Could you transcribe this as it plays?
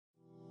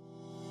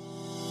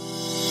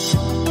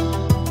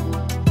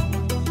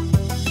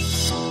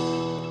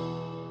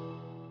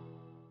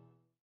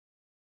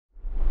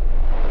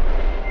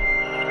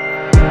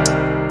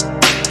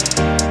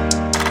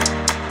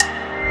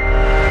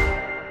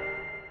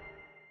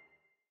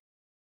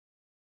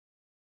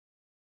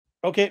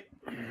Okay.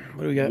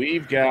 What do we got?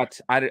 We've got.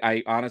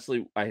 I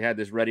honestly, I had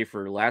this ready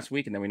for last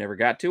week, and then we never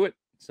got to it.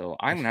 So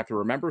I'm gonna have to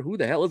remember who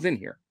the hell is in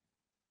here.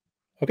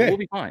 Okay, we'll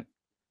be fine.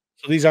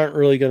 So these aren't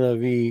really gonna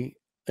be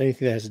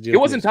anything that has to do. It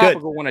wasn't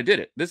topical when I did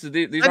it.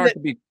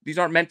 These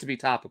aren't meant to be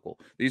topical.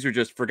 These are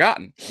just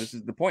forgotten. This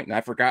is the point, and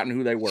I've forgotten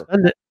who they were.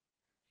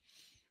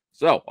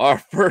 So our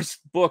first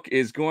book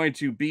is going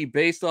to be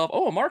based off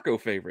a Marco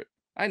favorite.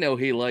 I know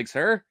he likes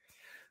her.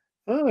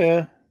 Oh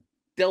yeah,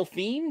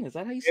 Delphine. Is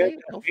that how you say it?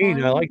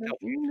 Delphine. I like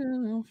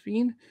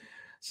Delphine.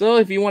 So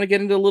if you want to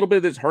get into a little bit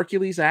of this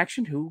Hercules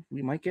action, who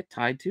we might get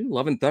tied to,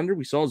 Love and Thunder,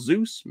 we saw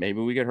Zeus. Maybe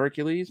we get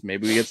Hercules.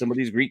 Maybe we get some of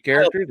these Greek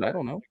characters. I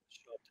don't know.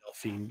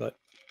 Delphine, but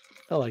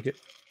I like it.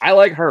 I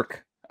like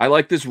Herc. I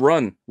like this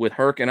run with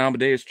Herc and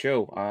Amadeus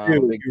Cho. I'm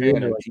a big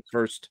fan of he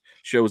first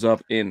shows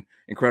up in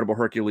Incredible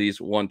Hercules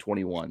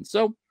 121.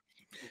 So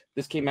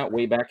this came out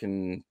way back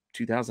in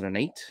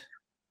 2008,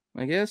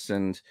 I guess.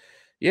 And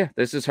yeah,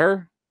 this is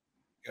her.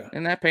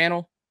 And that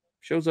panel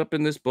shows up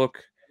in this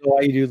book.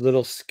 Why you do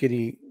little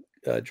skinny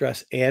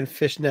dress and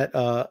fishnet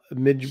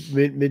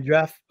mid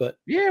draft, but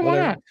yeah, why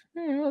not?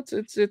 Yeah,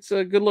 it's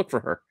a good look for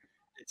her.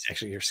 It's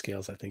actually your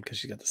scales, I think, because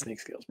she got the snake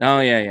scales.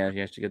 Oh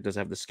yeah. She does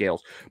have the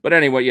scales. But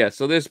anyway, yeah.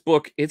 So this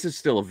book, it's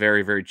still a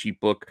very, very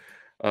cheap book.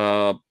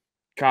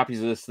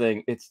 Copies of this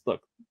thing, it's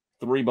look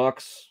 $3,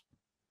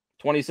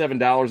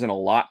 $27 and a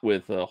lot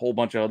with a whole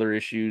bunch of other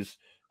issues.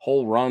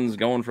 Whole runs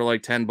going for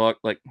like $10.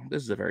 Like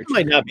this is a very cheap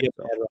might not be a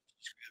bad run.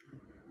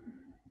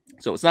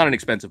 So it's not an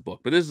expensive book,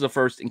 but this is a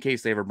first in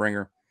case they ever bring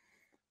her.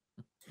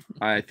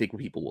 I think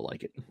people will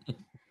like it.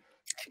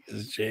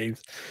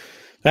 James,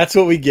 that's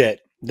what we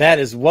get. That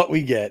is what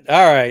we get.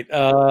 All right, go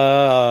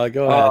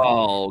ahead.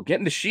 Oh,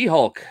 getting to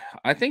She-Hulk.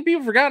 I think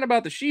people forgotten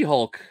about the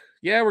She-Hulk.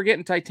 Yeah, we're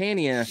getting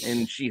Titania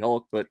in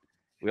She-Hulk, but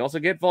we also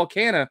get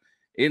Volcana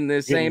in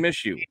this same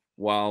issue.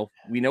 While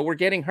we know we're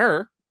getting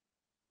her,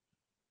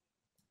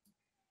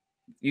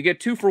 you get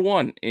 2 for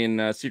 1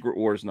 in Secret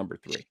Wars number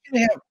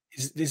 3.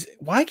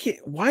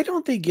 Why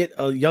don't they get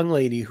a young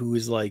lady who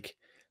is like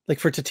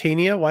for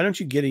Titania? Why don't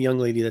you get a young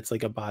lady that's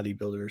like a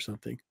bodybuilder or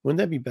something? Wouldn't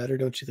that be better?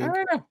 Don't you think? I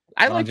don't know.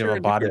 I like a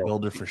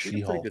bodybuilder for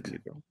She-Hulk.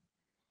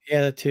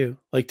 Yeah, that too.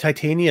 Like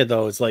Titania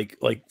though is like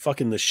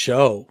fucking the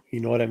show. You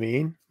know what I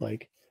mean?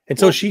 Like, and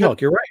so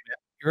She-Hulk. You're right, man.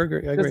 You're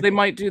agree. Because they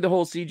might do the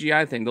whole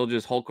CGI thing. They'll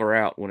just Hulk her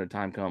out when the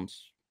time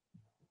comes.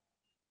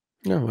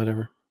 No,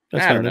 whatever.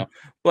 I don't know.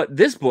 But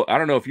this book, I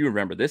don't know if you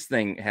remember, this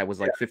thing was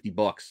like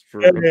 $50 for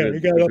a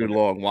good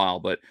long while,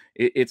 but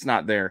it's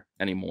not there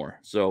anymore.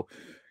 So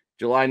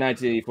July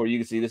 1984, you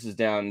can see this is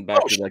down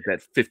back to like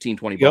that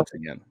 $15-$20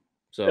 again.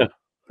 So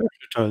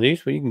on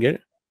these, but you can get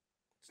it.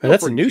 And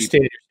that's a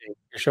newsstand.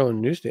 You're showing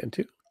a newsstand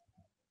too.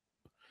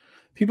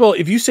 People,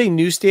 if you say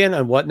newsstand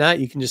on Whatnot,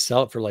 you can just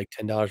sell it for like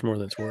 $10 more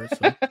than it's worth.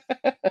 So.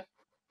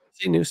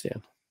 Say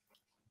newsstand.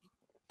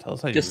 Tell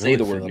us how you just say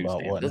the word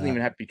newsstand. It doesn't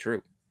even have to be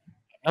true.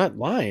 I'm not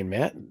lying,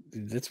 Matt.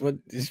 That's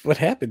what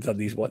happens on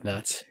these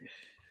Whatnots.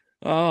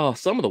 Oh,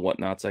 some of the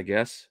Whatnots, I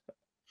guess.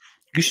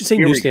 You should say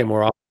newsstand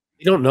more often.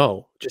 You don't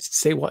know. Just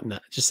say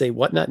Whatnot. Just say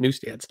Whatnot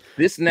newsstands.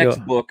 This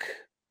next book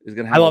is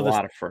going to have a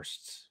lot of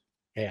firsts.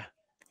 Yeah.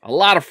 A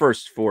lot of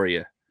firsts for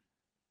you.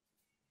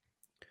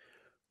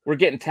 We're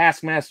getting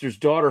Taskmaster's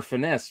daughter,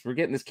 Finesse. We're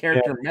getting this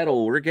character,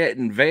 Metal. We're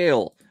getting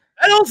Veil.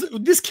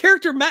 This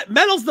character,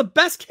 Metal's the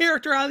best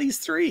character out of these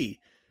 3.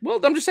 Well,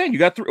 I'm just saying, you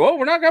got 3. Oh,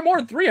 we're not got more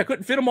than 3. I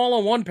couldn't fit them all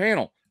on one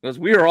panel because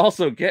we are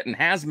also getting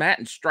Hazmat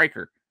and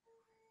Stryker.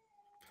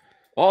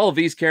 All of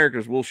these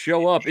characters will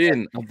show up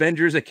in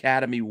Avengers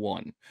Academy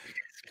 1.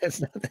 It's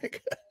not that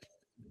good.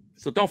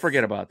 So don't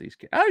forget about these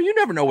characters. You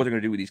never know what they're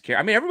going to do with these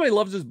characters. I mean, everybody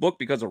loves this book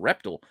because of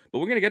Reptile, but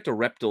we're going to get to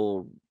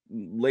Reptile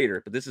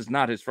later. But this is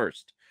not his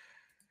first.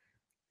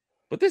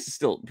 But this is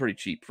still pretty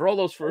cheap for all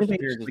those first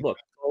appearances. Look,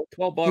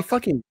 $12. You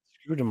fucking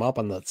screwed him up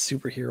on the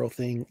superhero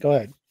thing. Go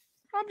ahead.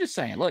 I'm just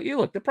saying.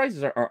 Look, the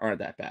prices aren't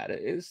that bad.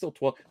 It's still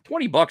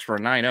 $20 for a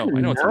 9.0.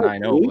 I know it's a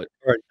 9.0, but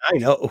for a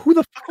 9.0, who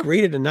the fuck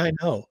graded a 9.0?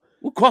 Well,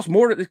 it costs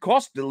more. It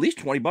costs at least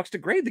 $20 to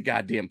grade the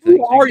goddamn thing.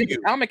 Who are you?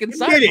 Comic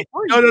inside.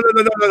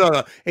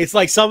 No. It's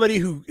like somebody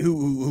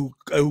who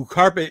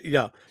carpet.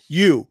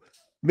 You,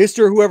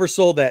 Mister, whoever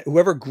sold that,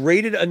 whoever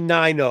graded a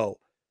 9.0.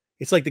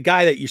 It's like the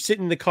guy that you're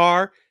sitting in the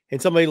car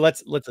and somebody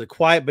lets a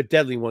quiet but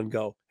deadly one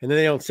go, and then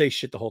they don't say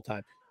shit the whole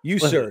time. You,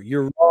 sir,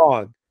 you're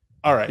wrong.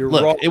 All right,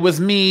 look, it was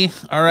me.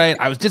 All right,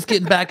 I was just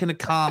getting back into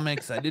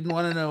comics. I didn't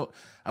want to know.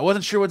 I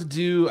wasn't sure what to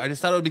do. I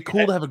just thought it would be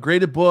cool to have a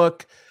graded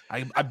book.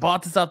 I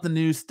bought this off the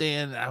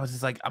newsstand. I was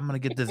just like, I'm gonna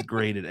get this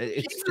graded.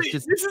 It's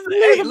just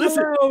hey,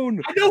 listen.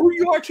 I know who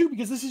you are too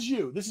because this is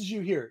you. This is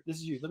you here. This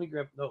is you. Let me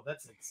grab. No,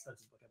 that's an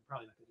expensive book. I'm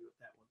probably not gonna do it with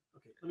that one.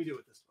 Okay, let me do it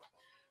with this one.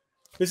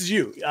 This is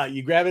you.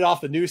 You grab it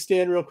off the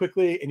newsstand real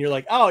quickly, and you're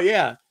like, oh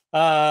yeah.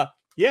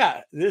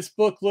 Yeah, this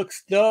book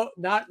looks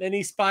not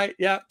any spy.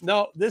 Yeah,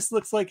 no, this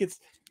looks like it's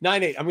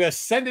 9.8. I'm gonna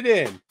send it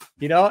in,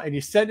 and you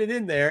send it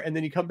in there, and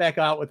then you come back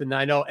out with a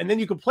 9.0, and then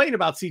you complain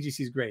about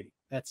CGC's grading.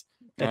 That's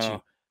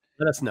you.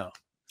 Let us know.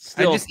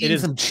 Still, I just eat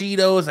some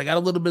Cheetos. I got a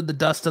little bit of the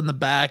dust on the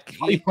back.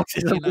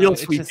 It's a real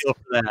sweet deal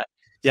for that.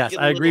 Yes,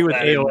 I agree with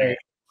AOA.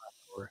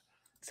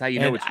 That's how you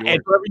know it's yours.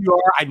 And whoever you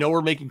are, I know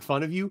we're making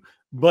fun of you,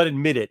 but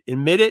admit it,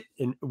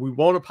 and we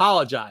won't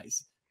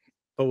apologize.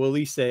 But we'll at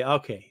least say,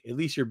 okay, at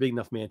least you're a big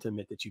enough man to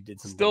admit that you did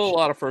some. Still a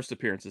lot of first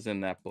appearances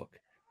in that book.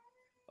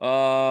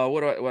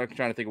 What I'm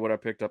trying to think of what I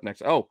picked up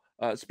next. Oh,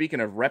 speaking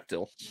of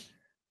Reptile,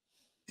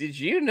 did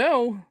you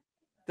know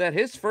that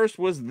his first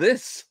was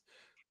this?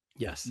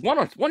 Yes,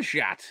 one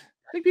shot.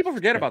 I think people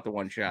forget about the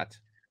one shot.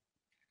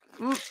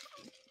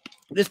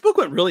 This book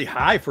went really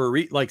high for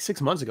like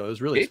 6 months ago. It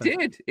was really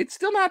expensive. It did. It's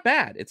still not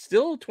bad. It's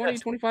still 20,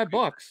 25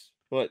 bucks,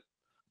 but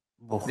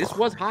this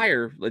was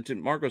higher. To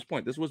Marco's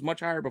point, this was much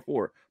higher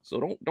before.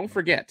 So don't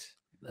forget.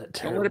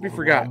 Don't let it be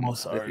forgotten.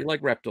 If you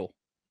like Reptile.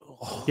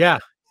 Yeah,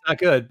 it's not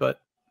good, but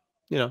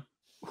you know,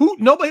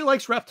 nobody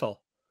likes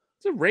Reptile.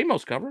 It's a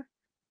Ramos cover.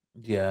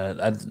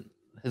 Yeah,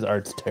 his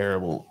art's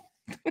terrible.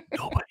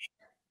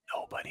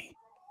 Nobody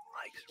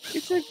likes Reptile.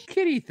 It's a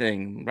kiddie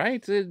thing,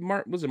 right?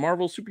 Was it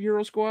Marvel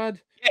Superhero Squad?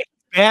 Yeah,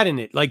 bad in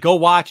it. Like, go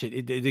watch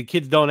it. The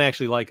kids don't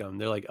actually like them.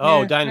 They're like,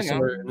 oh,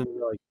 dinosaur. And then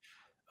they're like,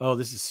 oh,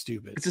 this is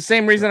stupid. It's the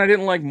same reason I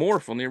didn't like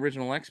Morph on the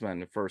original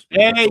X-Men at first.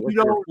 Hey, you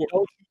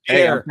don't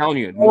hey, I'm telling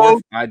you,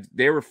 Morph,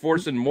 they were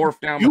forcing Morph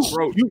down my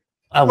throat. You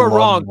are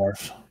wrong.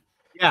 Morph.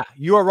 Yeah,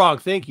 you are wrong.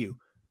 Thank you.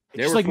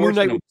 It's just like Moon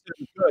Knight was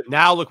good.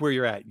 Now look where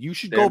you're at. You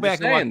should go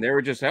back and watch. They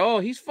were just, oh,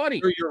 he's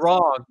funny. You're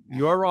wrong.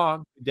 You're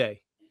wrong. Good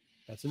day.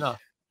 That's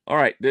enough. All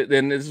right.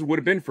 Then this would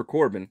have been for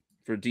Corbin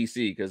for DC,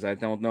 because I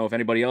don't know if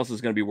anybody else is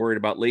going to be worried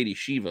about Lady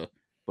Shiva.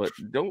 But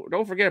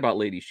don't forget about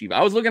Lady Shiva.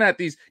 I was looking at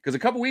these because a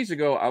couple weeks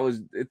ago I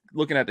was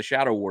looking at the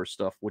Shadow War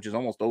stuff, which is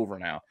almost over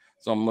now.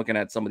 So I'm looking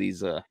at some of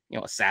these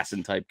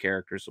assassin type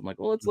characters. So I'm like,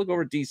 well, let's look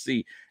over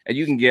DC, and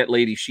you can get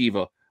Lady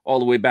Shiva all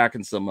the way back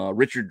in some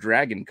Richard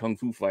Dragon Kung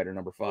Fu Fighter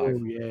 #5.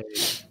 Oh, yeah.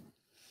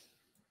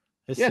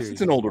 Yes, it's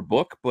an older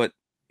book, but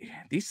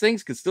these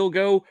things could still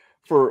go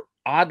for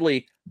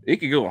oddly. It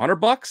could go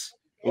 $100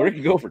 or it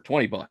could go for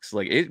 $20.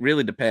 Like, it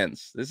really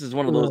depends. This is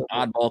one of those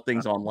oddball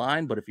things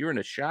online. But if you're in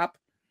a shop,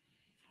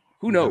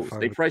 who knows?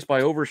 They price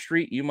by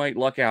Overstreet. You might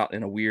luck out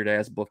in a weird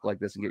ass book like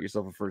this and get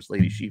yourself a first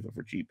Lady Shiva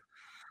for cheap.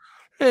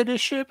 Lady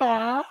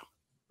Shiva.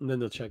 And then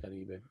they'll check on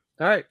eBay.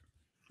 All right.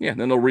 Yeah,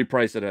 then they'll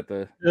reprice it at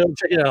the. They'll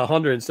check it at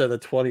 $100 instead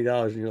of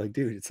 $20, and you're like,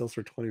 dude, it sells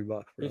for $20.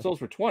 Bro. It sells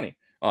for $20.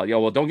 Oh, yeah.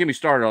 Well, don't get me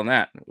started on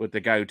that with the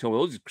guy who told me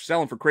those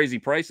selling for crazy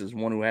prices.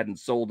 One who hadn't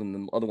sold, and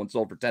the other one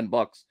sold for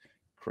 $10.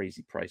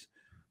 Crazy price.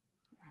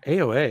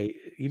 AOA,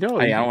 you know.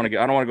 Hey, I don't want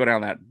to go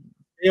down that.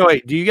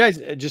 AOA, do you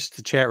guys just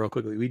to chat real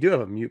quickly? We do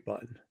have a mute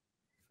button.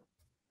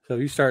 So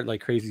if you start like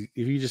crazy,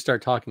 if you just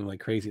start talking like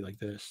crazy like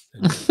this,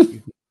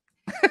 then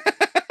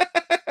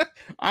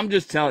I'm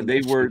just telling.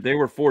 They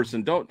were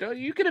forcing. Don't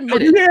you can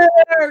admit it.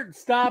 Yeah,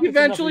 stop.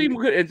 Eventually,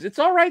 it's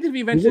all right to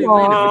be eventually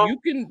later, but you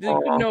can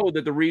know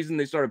that the reason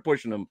they started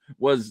pushing them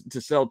was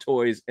to sell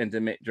toys and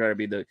to try to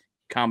be the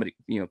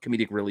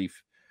comedic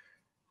relief.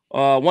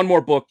 One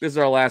more book. This is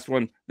our last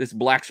one. This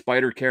Black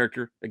Spider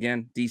character,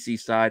 again, DC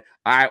side.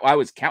 I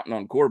was counting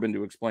on Corbin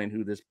to explain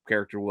who this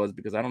character was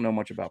because I don't know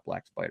much about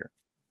Black Spider.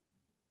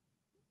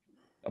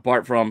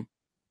 Apart from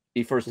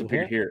he first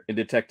appeared here in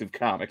Detective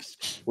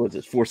Comics. What is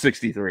this?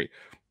 463.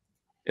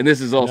 And this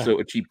is also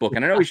a cheap book.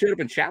 And I know he showed up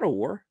in Shadow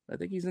War. I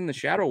think he's in the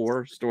Shadow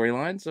War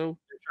storyline. So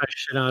try to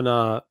shit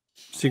on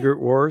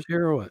Secret Wars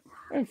here or what?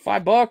 $5,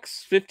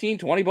 $15,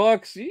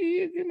 $20.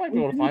 You might be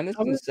able to find this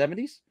in the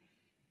 70s.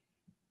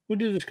 Who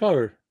did this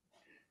cover?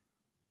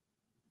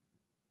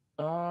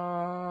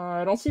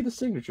 I don't see the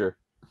signature.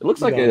 It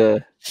looks like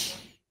a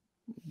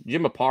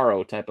Jim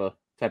Aparo type of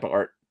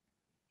art.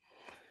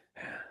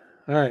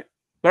 All right.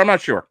 But I'm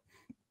not sure.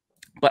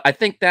 But I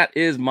think that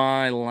is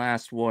my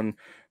last one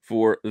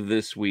for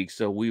this week.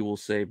 So we will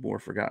save more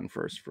Forgotten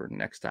First for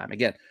next time.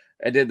 Again,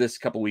 I did this a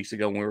couple weeks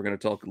ago when we were going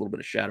to talk a little bit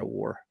of Shadow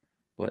War.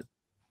 But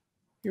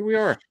here we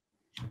are.